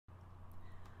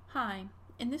Hi,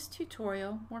 in this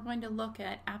tutorial we're going to look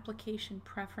at application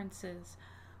preferences.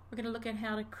 We're going to look at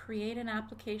how to create an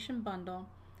application bundle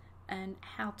and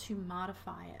how to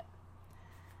modify it.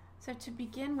 So to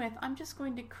begin with, I'm just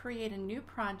going to create a new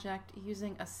project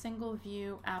using a single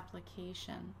view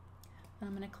application.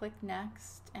 I'm going to click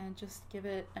next and just give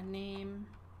it a name,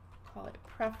 call it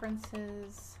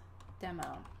Preferences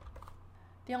Demo.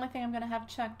 The only thing I'm going to have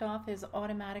checked off is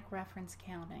automatic reference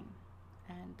counting.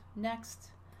 And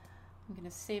next, I'm going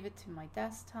to save it to my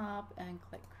desktop and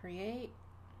click Create.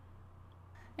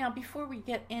 Now, before we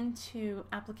get into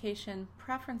application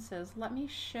preferences, let me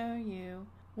show you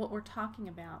what we're talking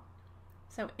about.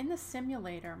 So in the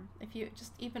simulator, if you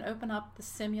just even open up the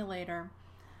simulator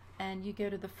and you go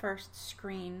to the first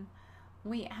screen,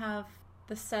 we have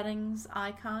the settings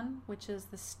icon, which is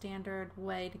the standard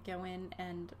way to go in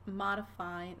and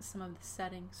modify some of the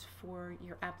settings for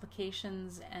your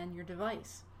applications and your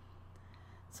device.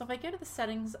 So if I go to the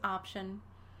settings option,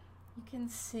 you can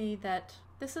see that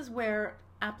this is where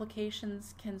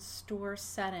applications can store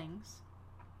settings,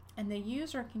 and the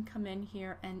user can come in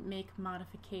here and make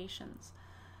modifications.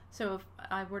 So if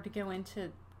I were to go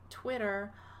into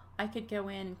Twitter, I could go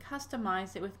in and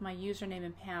customize it with my username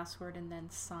and password and then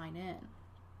sign in.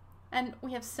 And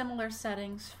we have similar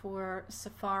settings for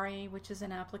Safari, which is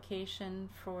an application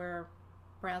for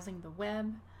browsing the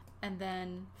web, and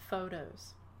then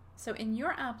Photos. So in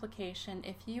your application,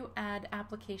 if you add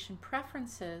application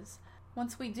preferences,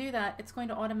 once we do that, it's going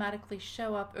to automatically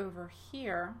show up over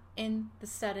here in the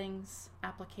settings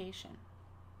application.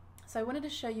 So I wanted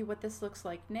to show you what this looks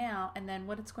like now and then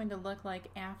what it's going to look like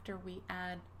after we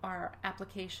add our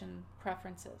application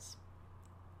preferences.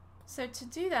 So to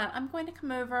do that, I'm going to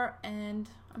come over and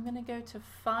I'm going to go to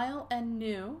File and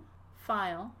New,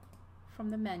 File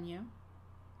from the menu,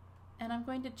 and I'm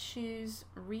going to choose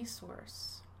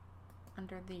Resource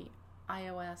under the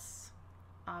iOS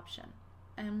option.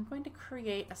 And I'm going to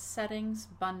create a settings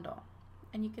bundle.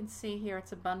 And you can see here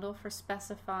it's a bundle for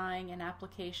specifying an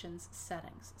application's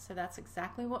settings. So that's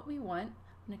exactly what we want.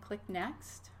 I'm going to click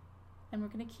Next, and we're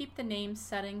going to keep the name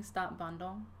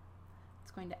settings.bundle.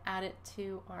 It's going to add it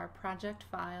to our project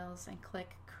files and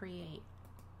click Create.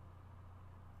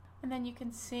 And then you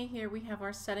can see here we have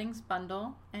our settings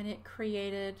bundle, and it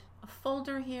created a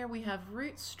folder here. We have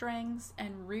root strings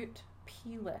and root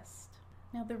plist.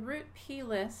 Now the root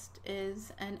plist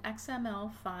is an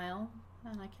XML file,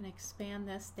 and I can expand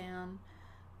this down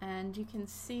and you can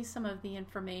see some of the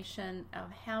information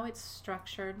of how it's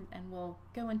structured, and we'll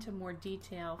go into more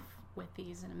detail with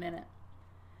these in a minute.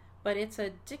 But it's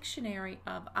a dictionary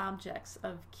of objects,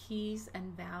 of keys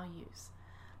and values.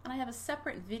 And I have a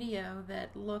separate video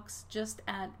that looks just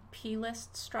at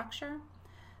plist structure.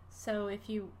 So if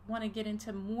you want to get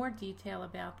into more detail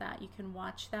about that, you can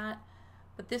watch that.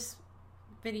 But this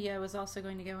video is also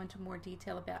going to go into more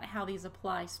detail about how these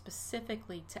apply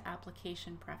specifically to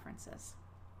application preferences.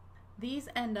 These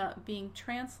end up being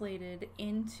translated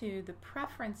into the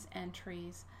preference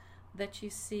entries that you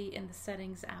see in the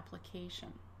settings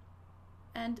application.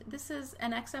 And this is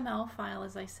an XML file,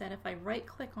 as I said. If I right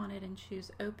click on it and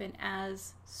choose Open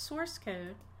as Source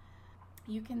Code,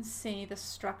 you can see the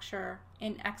structure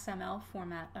in XML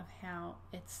format of how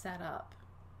it's set up.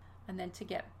 And then to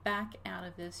get back out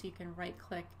of this, you can right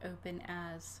click Open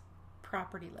as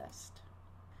Property List.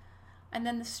 And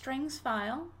then the strings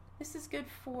file, this is good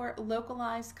for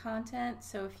localized content.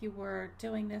 So if you were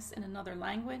doing this in another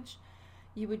language,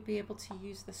 you would be able to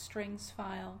use the strings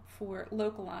file for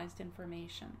localized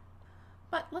information.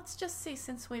 But let's just see,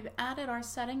 since we've added our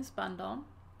settings bundle,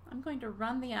 I'm going to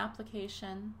run the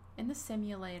application in the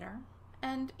simulator,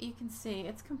 and you can see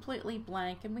it's completely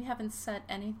blank and we haven't set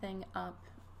anything up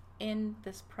in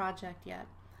this project yet.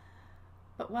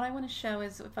 But what I want to show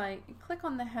is if I click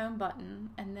on the Home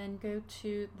button and then go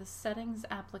to the settings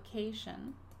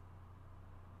application,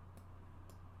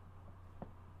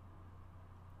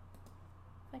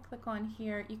 if I click on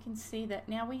here, you can see that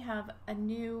now we have a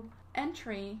new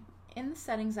entry in the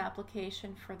settings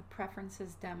application for the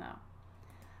preferences demo.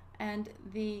 And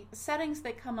the settings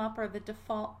that come up are the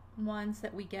default ones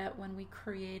that we get when we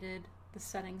created the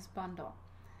settings bundle.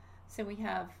 So we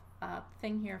have a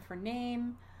thing here for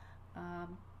name,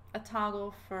 a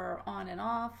toggle for on and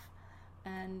off,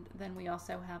 and then we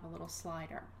also have a little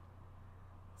slider.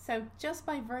 So just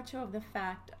by virtue of the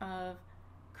fact of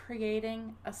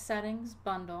creating a settings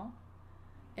bundle,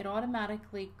 it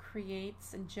automatically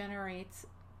creates and generates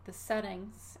the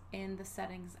settings in the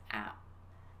settings app.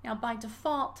 Now by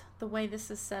default, the way this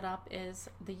is set up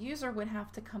is the user would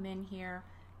have to come in here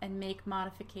and make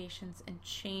modifications and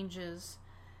changes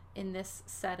in this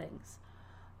settings.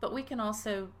 but we can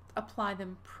also apply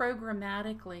them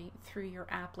programmatically through your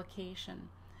application,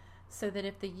 so that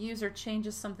if the user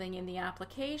changes something in the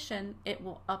application, it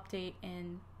will update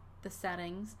in the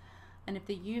settings, and if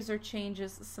the user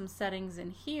changes some settings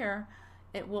in here,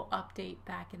 it will update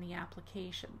back in the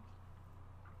application.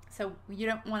 So you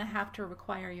don't want to have to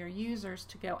require your users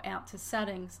to go out to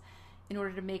settings in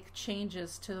order to make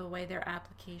changes to the way their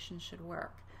application should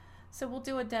work. So we'll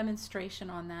do a demonstration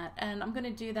on that, and I'm going to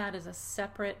do that as a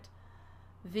separate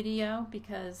video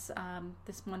because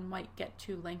this one might get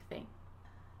too lengthy.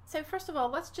 So first of all,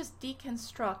 let's just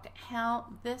deconstruct how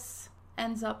this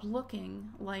ends up looking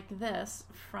like this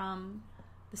from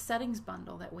the settings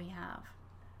bundle that we have.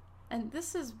 And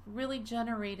this is really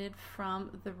generated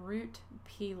from the root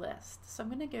plist. So I'm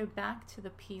going to go back to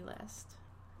the plist,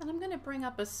 and I'm going to bring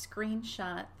up a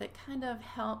screenshot that kind of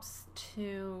helps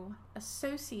to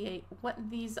associate what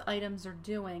these items are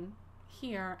doing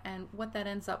here and what that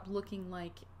ends up looking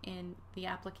like in the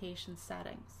application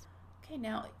settings. Okay,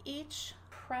 now each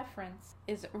preference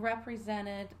is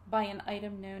represented by an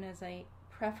item known as a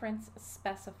preference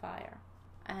specifier.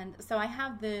 And so I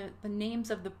have the names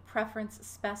of the preference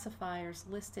specifiers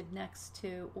listed next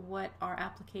to what our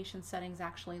application settings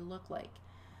actually look like.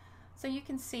 So you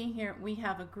can see here we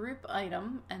have a group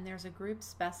item and there's a group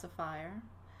specifier.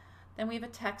 Then we have a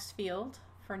text field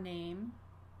for name.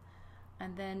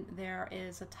 And then there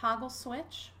is a toggle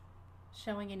switch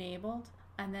showing enabled.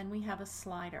 And then we have a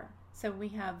slider. So we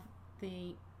have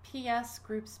the PS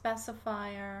group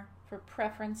specifier for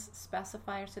preference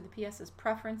specifier. So the PS is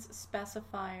preference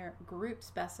specifier, group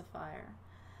specifier.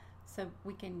 So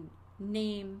we can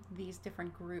name these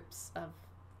different groups of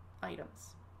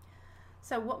items.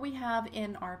 So what we have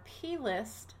in our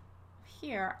plist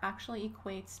here actually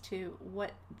equates to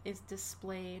what is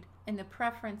displayed in the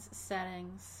preference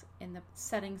settings in the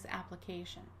settings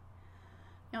application.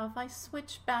 Now if I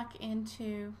switch back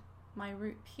into my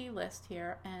root plist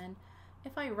here, and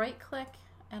if I right click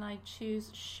and I choose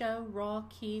show raw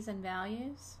keys and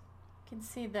values, you can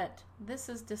see that this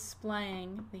is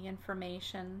displaying the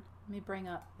information. Let me bring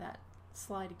up that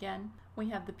slide again. We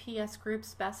have the PS group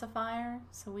specifier,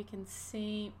 so we can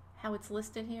see how it's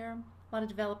listed here. A lot of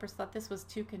developers thought this was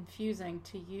too confusing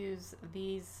to use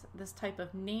this type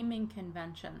of naming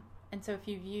convention. And so if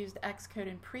you've used Xcode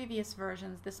in previous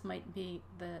versions, this might be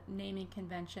the naming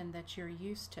convention that you're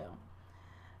used to.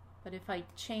 But if I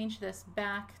change this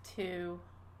back to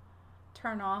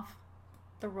turn off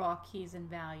the raw keys and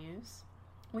values,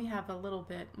 we have a little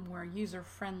bit more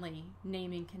user-friendly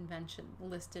naming convention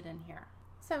listed in here.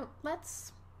 So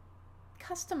let's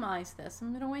customize this.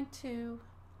 I'm going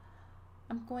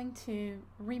to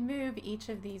remove each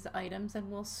of these items,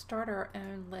 and we'll start our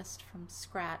own list from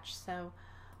scratch. So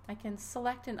I can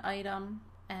select an item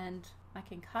and I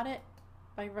can cut it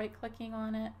by right-clicking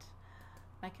on it.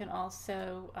 I can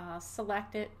also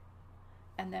select it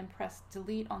and then press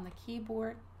delete on the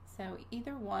keyboard. So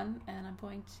either one, and I'm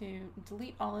going to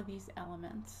delete all of these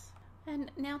elements.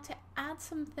 And now to add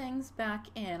some things back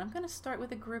in, I'm going to start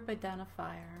with a group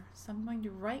identifier. So I'm going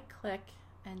to right click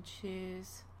and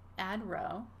choose add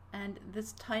row, and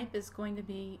this type is going to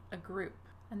be a group.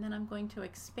 And then I'm going to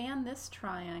expand this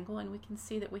triangle, and we can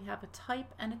see that we have a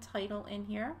type and a title in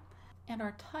here. And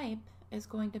our type is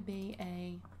going to be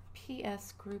a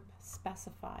PS group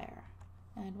specifier.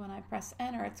 And when I press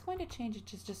enter, it's going to change it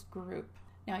to just group.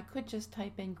 Now I could just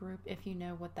type in group if you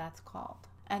know what that's called.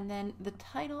 And then the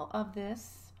title of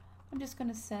this, I'm just going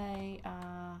to say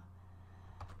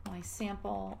my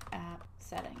sample app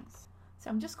settings. So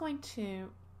I'm just going to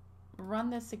run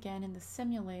this again in the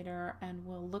simulator, and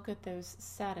we'll look at those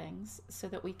settings so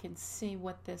that we can see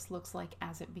what this looks like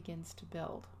as it begins to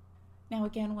build. Now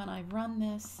again, when I run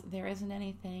this, there isn't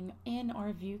anything in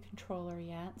our view controller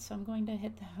yet, so I'm going to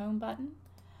hit the home button,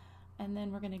 and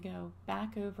then we're going to go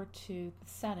back over to the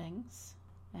settings,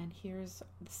 and here's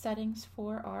the settings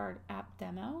for our app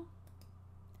demo.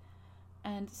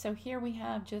 And so here we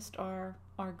have just our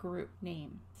group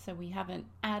name. So we haven't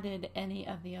added any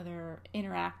of the other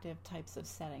interactive types of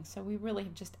settings. So we really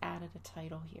have just added a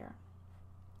title here.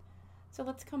 So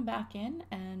let's come back in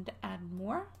and add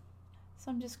more.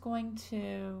 So I'm just going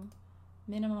to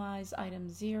minimize item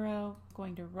 0,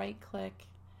 going to right click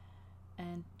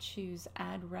and choose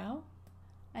add row.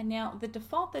 And now the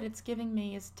default that it's giving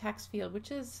me is text field,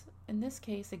 which is in this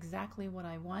case exactly what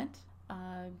I want.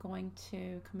 Going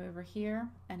to come over here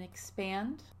and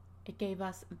expand. It gave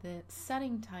us the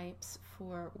setting types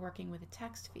for working with a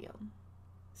text field.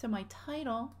 So my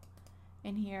title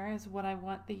in here is what I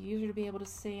want the user to be able to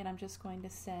see, and I'm just going to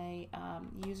say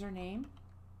username.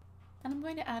 And I'm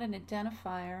going to add an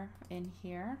identifier in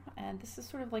here, and this is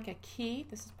sort of like a key.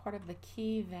 This is part of the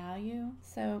key value.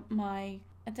 So my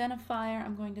identifier,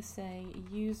 I'm going to say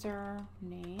user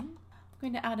name. I'm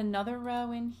going to add another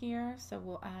row in here, so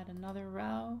we'll add another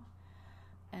row,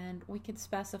 and we could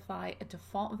specify a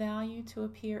default value to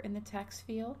appear in the text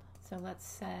field. So let's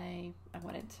say I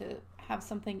wanted to have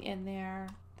something in there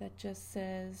that just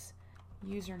says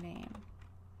username.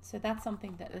 So that's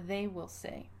something that they will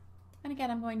see. And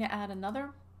again, I'm going to add another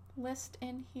list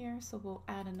in here, so we'll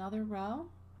add another row.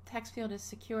 Text field is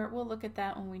secure. We'll look at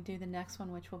that when we do the next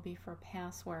one, which will be for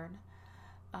password.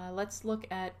 Let's look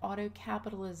at auto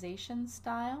capitalization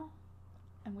style,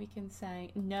 and we can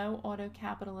say no auto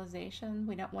capitalization.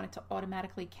 We don't want it to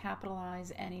automatically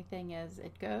capitalize anything as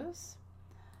it goes.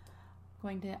 I'm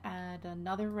going to add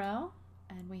another row,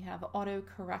 and we have auto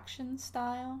correction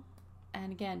style,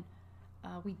 and again,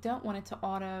 we don't want it to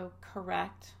auto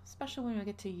correct, especially when we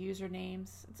get to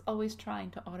usernames. It's always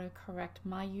trying to auto correct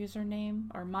my username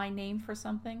or my name for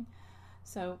something.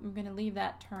 So I'm going to leave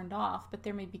that turned off, but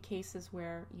there may be cases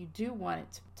where you do want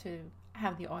it to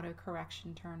have the auto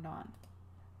correction turned on.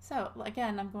 So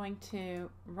again, I'm going to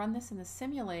run this in the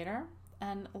simulator,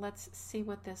 and let's see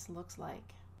what this looks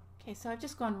like. Okay, so I've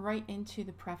just gone right into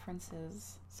the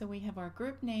preferences. So we have our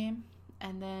group name,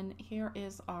 and then here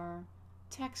is our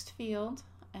text field,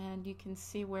 and you can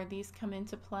see where these come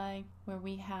into play, where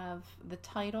we have the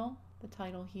title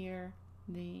here,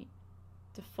 the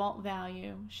default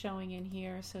value showing in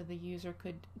here, so the user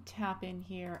could tap in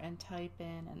here and type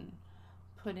in and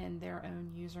put in their own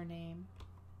username.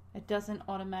 It doesn't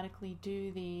automatically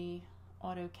do the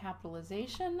auto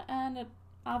capitalization, and it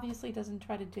obviously doesn't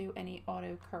try to do any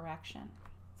auto correction.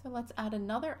 So let's add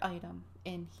another item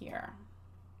in here.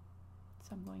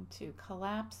 So I'm going to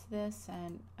collapse this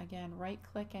and again right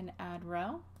click and add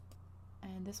row,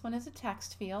 and this one is a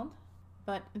text field,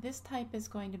 but this type is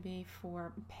going to be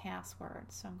for password.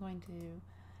 So I'm going to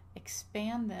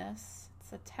expand this.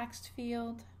 It's a text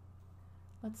field.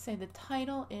 Let's say the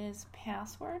title is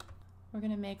password. We're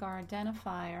going to make our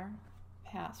identifier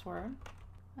password,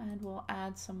 and we'll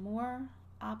add some more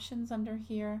options under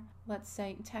here. Let's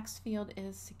say text field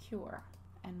is secure,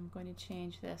 and I'm going to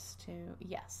change this to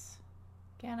yes.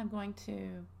 Again, I'm going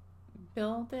to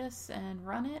build this and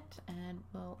run it, and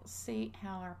we'll see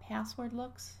how our password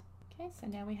looks. Okay, so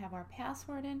now we have our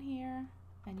password in here,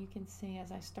 and you can see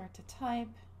as I start to type,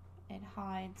 it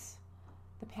hides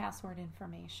the password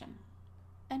information.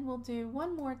 And we'll do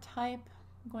one more type.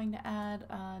 I'm going to add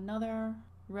another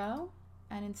row,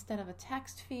 and instead of a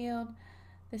text field,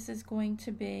 this is going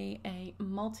to be a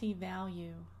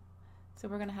multi-value. So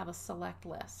we're going to have a select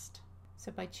list.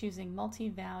 So by choosing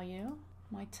multi-value,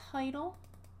 my title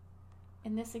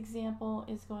in this example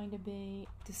is going to be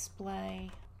display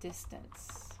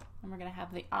distance. And we're going to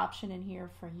have the option in here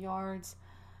for yards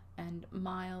and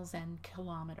miles and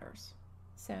kilometers.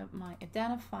 So my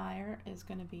identifier is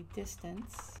going to be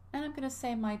distance, and I'm going to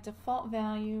say my default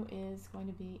value is going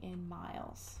to be in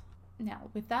miles. Now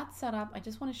with that set up, I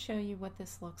just want to show you what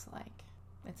this looks like.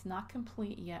 It's not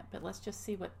complete yet, but let's just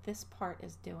see what this part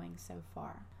is doing so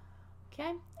far.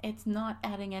 Okay, it's not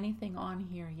adding anything on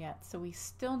here yet, so we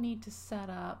still need to set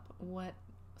up what,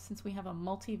 since we have a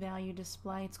multi-value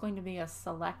display, it's going to be a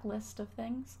select list of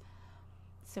things.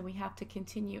 So we have to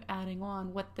continue adding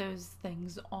on what those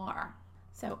things are.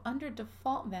 So under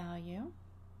default value,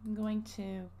 I'm going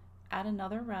to add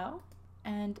another row,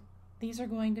 and these are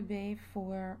going to be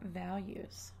for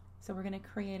values. So we're going to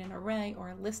create an array or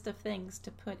a list of things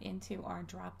to put into our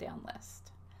drop-down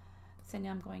list. So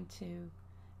now I'm going to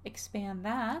expand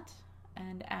that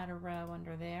and add a row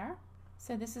under there.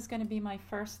 So this is going to be my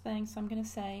first thing, so I'm going to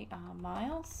say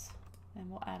miles, and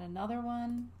we'll add another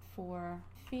one for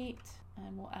feet,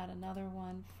 and we'll add another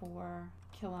one for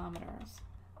kilometers.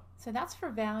 So that's for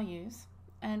values,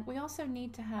 and we also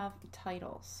need to have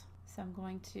titles. So I'm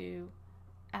going to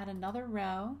add another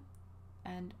row,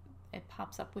 and it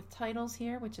pops up with titles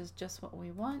here, which is just what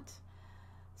we want.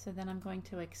 So then I'm going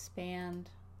to expand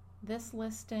this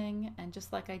listing, and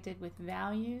just like I did with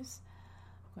values,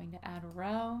 I'm going to add a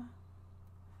row,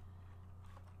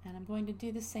 and I'm going to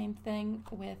do the same thing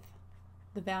with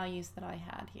the values that I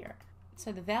had here.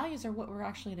 So the values are what we're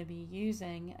actually going to be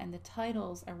using, and the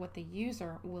titles are what the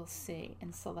user will see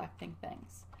in selecting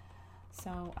things.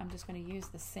 So I'm just going to use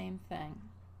the same thing.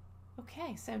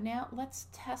 Okay, so now let's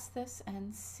test this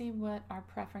and see what our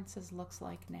preferences looks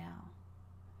like now.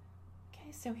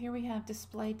 Okay, so here we have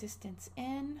display distance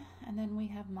in, and then we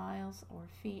have miles or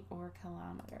feet or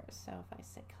kilometers. So if I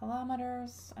say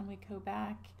kilometers and we go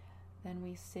back, then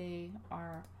we see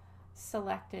our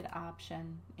selected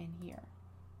option in here.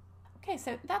 Okay,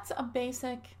 so that's a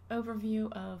basic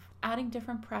overview of adding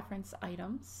different preference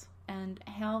items and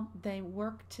how they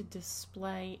work to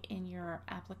display in your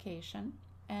application.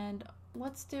 And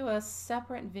let's do a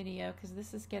separate video, because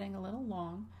this is getting a little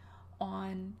long,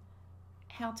 on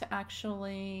how to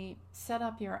actually set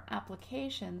up your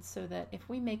application so that if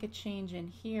we make a change in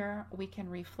here, we can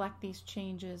reflect these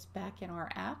changes back in our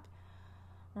app,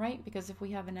 right? Because if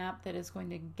we have an app that is going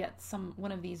to get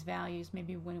one of these values,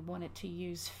 maybe we want it to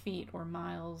use feet or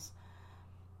miles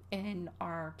in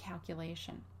our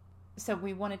calculation. So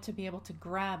we want it to be able to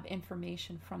grab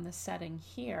information from the setting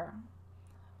here.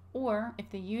 Or if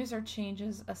the user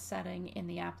changes a setting in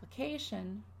the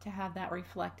application, to have that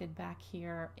reflected back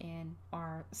here in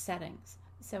our settings.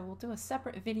 So we'll do a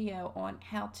separate video on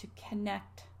how to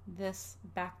connect this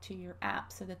back to your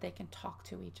app so that they can talk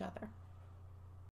to each other.